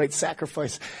make the right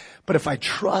sacrifice. But if I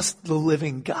trust the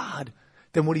living God,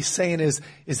 then what he's saying is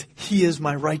he is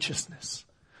my righteousness.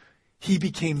 He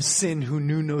became sin who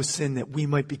knew no sin that we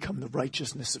might become the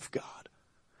righteousness of God.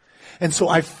 And so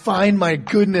I find my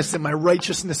goodness and my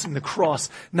righteousness in the cross,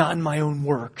 not in my own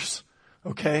works.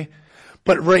 Okay?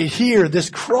 But right here, this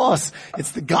cross,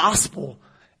 it's the gospel.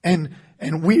 And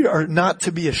we are not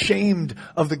to be ashamed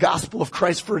of the gospel of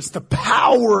Christ, for it's the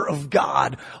power of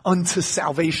God unto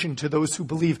salvation to those who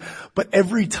believe. But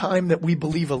every time that we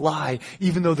believe a lie,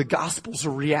 even though the gospel's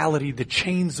a reality, the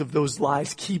chains of those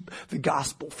lies keep the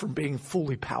gospel from being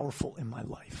fully powerful in my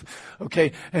life.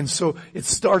 Okay? And so it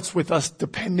starts with us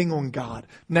depending on God.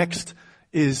 Next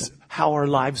is how our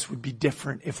lives would be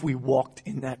different if we walked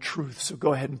in that truth. So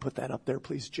go ahead and put that up there,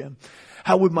 please, Jim.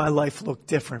 How would my life look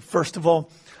different? First of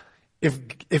all,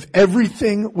 if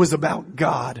everything was about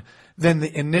God, then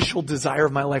the initial desire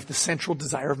of my life, the central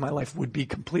desire of my life would be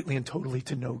completely and totally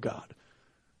to know God.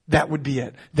 That would be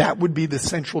it. That would be the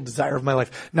central desire of my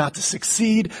life. Not to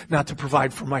succeed, not to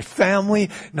provide for my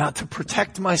family, not to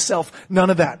protect myself,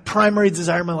 none of that. Primary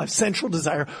desire of my life, central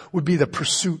desire would be the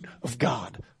pursuit of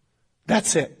God.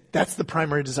 That's it. That's the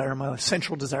primary desire of my life,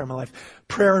 central desire of my life.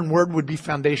 Prayer and word would be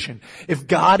foundation. If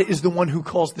God is the one who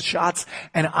calls the shots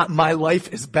and my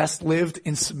life is best lived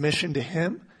in submission to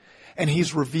him and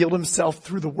he's revealed himself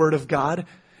through the word of God,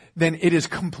 then it is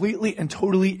completely and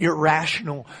totally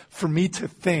irrational for me to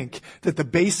think that the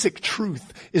basic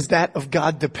truth is that of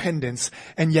God dependence,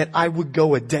 and yet I would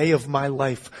go a day of my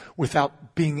life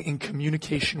without being in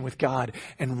communication with God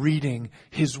and reading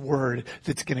his word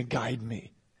that's going to guide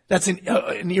me. That's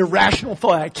an irrational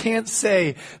thought. I can't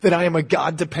say that I am a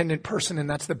God-dependent person and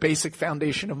that's the basic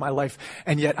foundation of my life,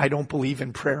 and yet I don't believe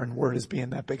in prayer and word as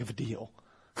being that big of a deal.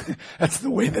 That's the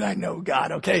way that I know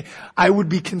God, okay? I would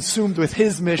be consumed with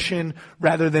his mission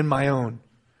rather than my own.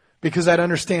 Because I'd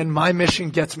understand my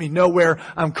mission gets me nowhere.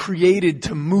 I'm created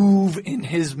to move in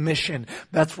His mission.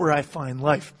 That's where I find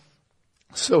life.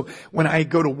 So when I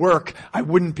go to work, I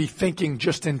wouldn't be thinking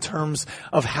just in terms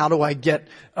of how do I get,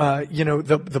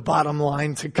 the bottom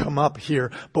line to come up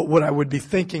here. But what I would be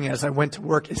thinking as I went to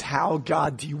work is, how,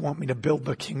 God, do you want me to build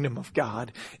the kingdom of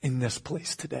God in this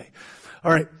place today?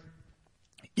 All right.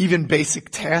 Even basic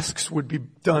tasks would be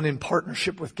done in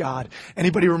partnership with God.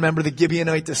 Anybody remember the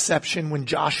Gibeonite deception when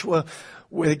Joshua,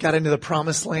 where they got into the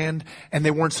promised land and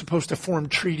they weren't supposed to form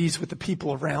treaties with the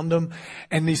people around them?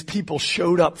 And these people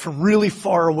showed up from really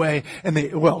far away, and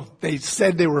they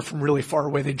said they were from really far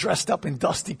away. They dressed up in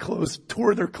dusty clothes,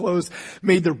 tore their clothes,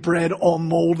 made their bread all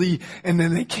moldy, and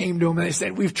then they came to him and they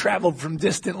said, we've traveled from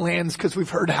distant lands because we've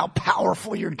heard how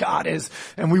powerful your God is,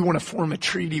 and we want to form a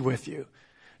treaty with you.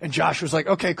 And Joshua's like,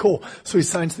 okay, cool. So he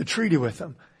signs the treaty with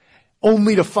them,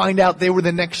 only to find out they were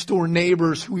the next door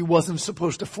neighbors who he wasn't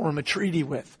supposed to form a treaty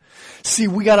with. See,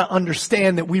 we got to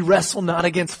understand that we wrestle not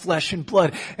against flesh and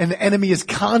blood, and the enemy is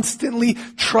constantly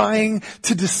trying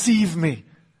to deceive me.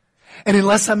 And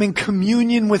unless I'm in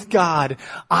communion with God,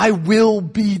 I will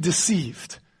be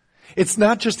deceived. It's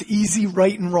not just easy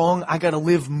right and wrong. I got to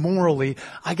live morally.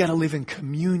 I got to live in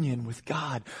communion with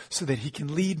God so that He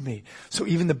can lead me. So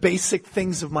even the basic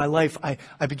things of my life, I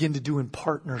begin to do in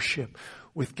partnership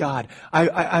with God.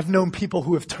 I've known people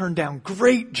who have turned down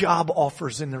great job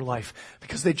offers in their life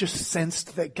because they just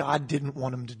sensed that God didn't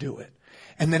want them to do it.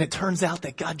 And then it turns out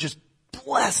that God just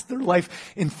blessed their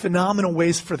life in phenomenal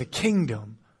ways for the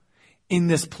kingdom in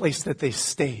this place that they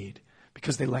stayed,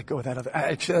 because they let go of that other.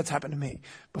 Actually, that's happened to me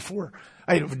before.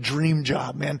 I had a dream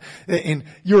job, man. In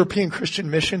European Christian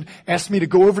Mission, asked me to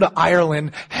go over to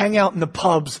Ireland, hang out in the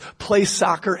pubs, play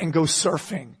soccer, and go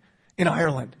surfing in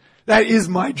Ireland. That is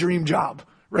my dream job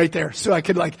right there. So I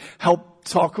could help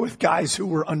talk with guys who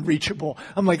were unreachable.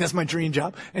 I'm like, that's my dream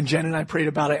job. And Jen and I prayed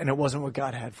about it, and it wasn't what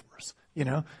God had for us,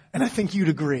 And I think you'd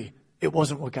agree, it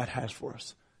wasn't what God has for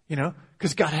us,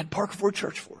 because God had Park Ford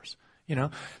Church for us,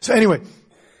 So anyway,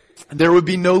 there would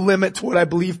be no limit to what I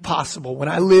believe possible. When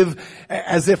I live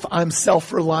as if I'm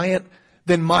self-reliant,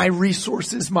 then my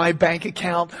resources, my bank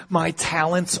account, my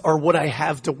talents are what I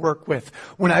have to work with.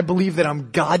 When I believe that I'm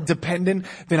God dependent,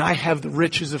 then I have the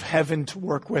riches of heaven to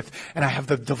work with, and I have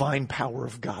the divine power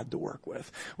of God to work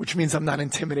with, which means I'm not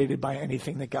intimidated by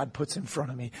anything that God puts in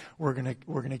front of me. We're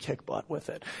gonna kick butt with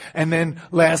it. And then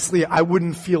lastly, I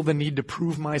wouldn't feel the need to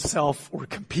prove myself or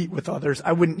compete with others.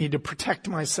 I wouldn't need to protect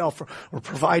myself or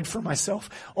provide for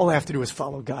myself. All I have to do is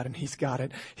follow God, and He's got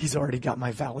it. He's already got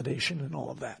my validation and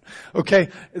all of that. Okay,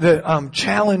 the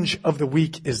challenge of the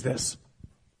week is this.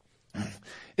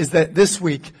 Is that this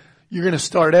week, you're going to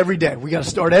start every day. We got to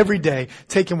start every day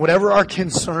taking whatever our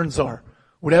concerns are,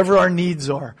 whatever our needs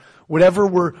are,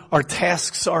 whatever our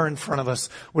tasks are in front of us,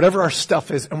 whatever our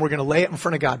stuff is, and we're going to lay it in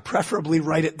front of God, preferably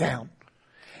write it down.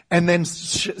 And then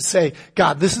say,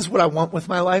 God, this is what I want with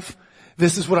my life.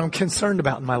 This is what I'm concerned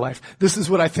about in my life. This is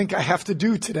what I think I have to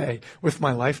do today with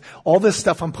my life. All this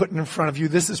stuff I'm putting in front of you,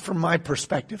 this is from my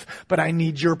perspective, but I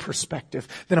need your perspective.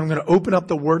 Then I'm going to open up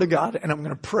the Word of God, and I'm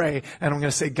going to pray, and I'm going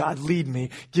to say, God, lead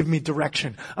me, give me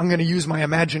direction. I'm going to use my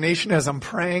imagination as I'm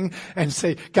praying and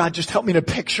say, God, just help me to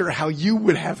picture how you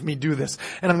would have me do this.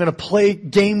 And I'm going to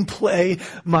gameplay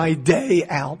my day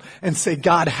out and say,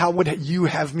 God, how would you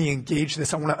have me engage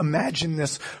this? I want to imagine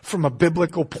this from a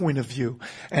biblical point of view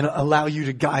and allow you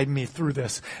to guide me through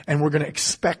this. And we're going to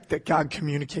expect that God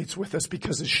communicates with us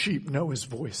because His sheep know His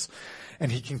voice and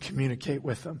He can communicate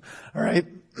with them. All right.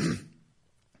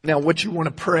 Now, what you want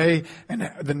to pray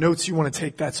and the notes you want to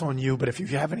take, that's on you. But if you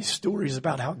have any stories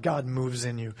about how God moves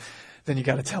in you, then you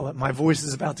got to tell it. My voice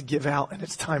is about to give out and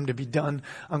it's time to be done.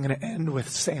 I'm going to end with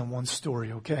saying one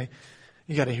story. Okay.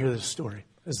 You got to hear this story.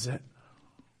 This is it.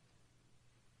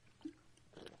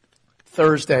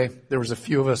 Thursday, there was a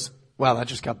few of us. Wow, that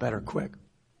just got better quick.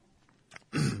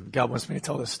 God wants me to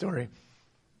tell this story.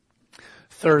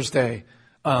 Thursday,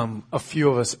 a few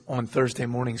of us on Thursday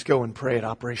mornings go and pray at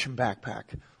Operation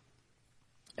Backpack.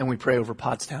 And we pray over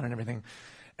Pottstown and everything.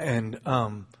 And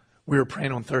we were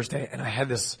praying on Thursday, and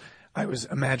I was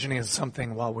imagining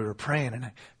something while we were praying, and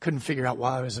I couldn't figure out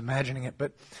why I was imagining it,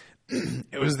 but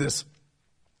it was this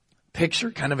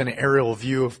picture, kind of an aerial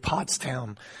view of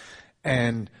Pottstown.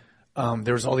 And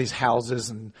there was all these houses,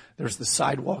 and there's the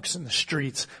sidewalks and the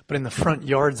streets, but in the front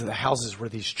yards of the houses were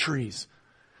these trees.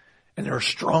 And there were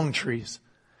strong trees.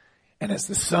 And as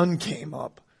the sun came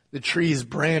up, The tree's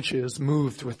branches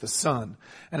moved with the sun.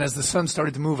 And as the sun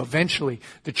started to move, eventually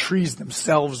the trees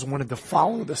themselves wanted to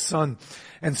follow the sun.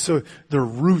 And so their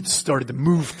roots started to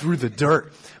move through the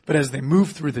dirt. But as they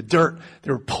moved through the dirt,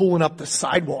 they were pulling up the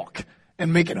sidewalk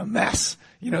and making a mess.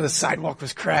 You know, the sidewalk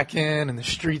was cracking and the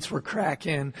streets were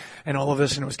cracking and all of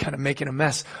this, and it was kind of making a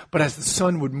mess. But as the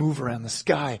sun would move around the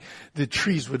sky, the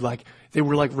trees would they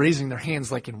were like raising their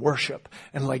hands like in worship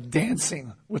and like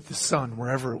dancing with the sun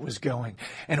wherever it was going.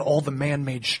 And all the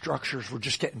man-made structures were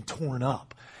just getting torn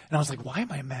up. And I was like, why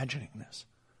am I imagining this?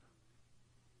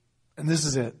 And this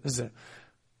is it.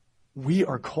 We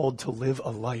are called to live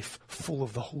a life full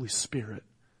of the Holy Spirit.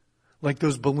 Like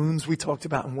those balloons we talked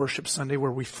about in Worship Sunday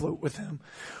where we float with Him.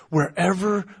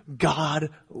 Wherever God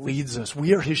leads us,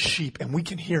 we are His sheep and we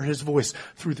can hear His voice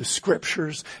through the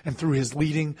Scriptures and through His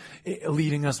leading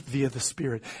us via the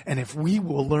Spirit. And if we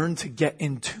will learn to get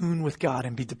in tune with God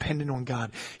and be dependent on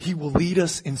God, He will lead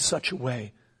us in such a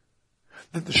way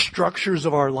that the structures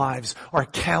of our lives, our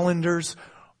calendars,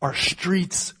 our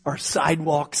streets, our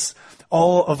sidewalks,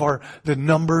 all of the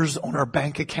numbers on our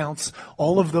bank accounts,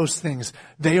 all of those things,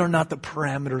 they are not the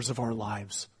parameters of our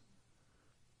lives.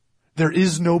 There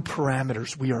is no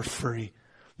parameters. We are free.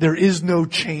 There is no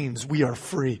chains. We are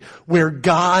free. Where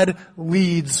God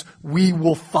leads, we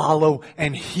will follow,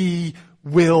 and He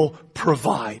will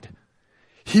provide.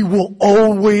 He will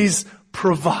always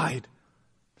provide.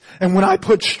 And when I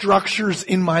put structures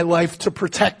in my life to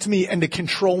protect me and to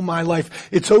control my life,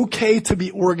 it's okay to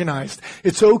be organized.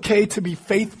 It's okay to be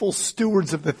faithful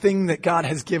stewards of the thing that God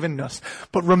has given us.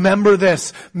 But remember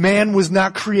this, man was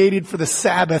not created for the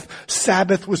Sabbath.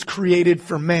 Sabbath was created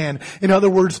for man. In other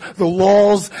words, the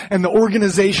laws and the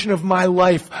organization of my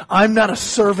life, I'm not a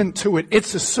servant to it.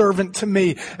 It's a servant to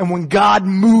me. And when God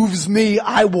moves me,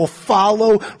 I will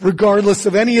follow regardless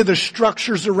of any of the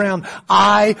structures around.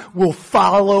 I will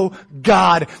follow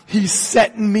God. He's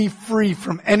setting me free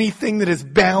from anything that has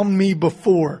bound me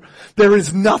before. There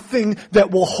is nothing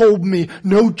that will hold me,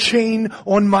 no chain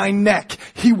on my neck.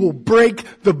 He will break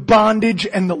the bondage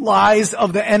and the lies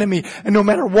of the enemy. And no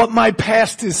matter what my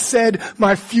past has said,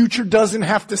 my future doesn't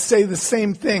have to say the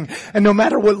same thing. And no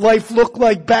matter what life looked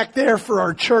like back there for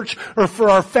our church or for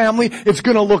our family, it's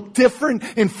going to look different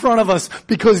in front of us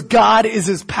because God is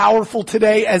as powerful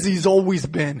today as He's always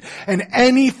been. And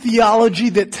any theology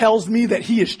that tells me that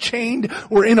He is chained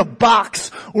or in a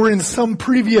box or in some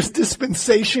previous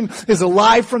dispensation is a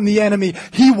lie from the enemy.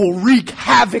 He will wreak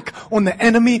havoc on the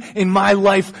enemy in my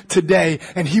life today,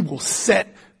 and He will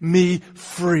set me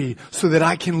free so that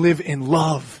I can live in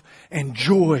love and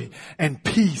joy and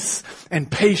peace and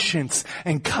patience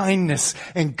and kindness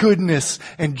and goodness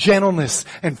and gentleness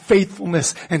and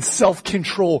faithfulness and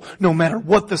self-control. No matter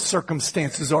what the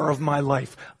circumstances are of my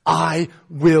life, I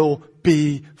will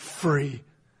be free.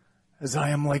 As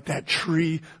I am like that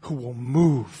tree who will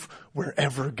move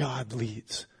wherever God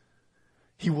leads.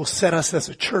 He will set us as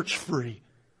a church free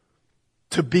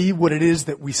to be what it is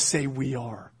that we say we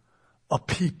are. A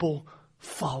people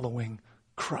following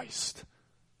Christ.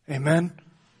 Amen?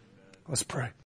 Let's pray.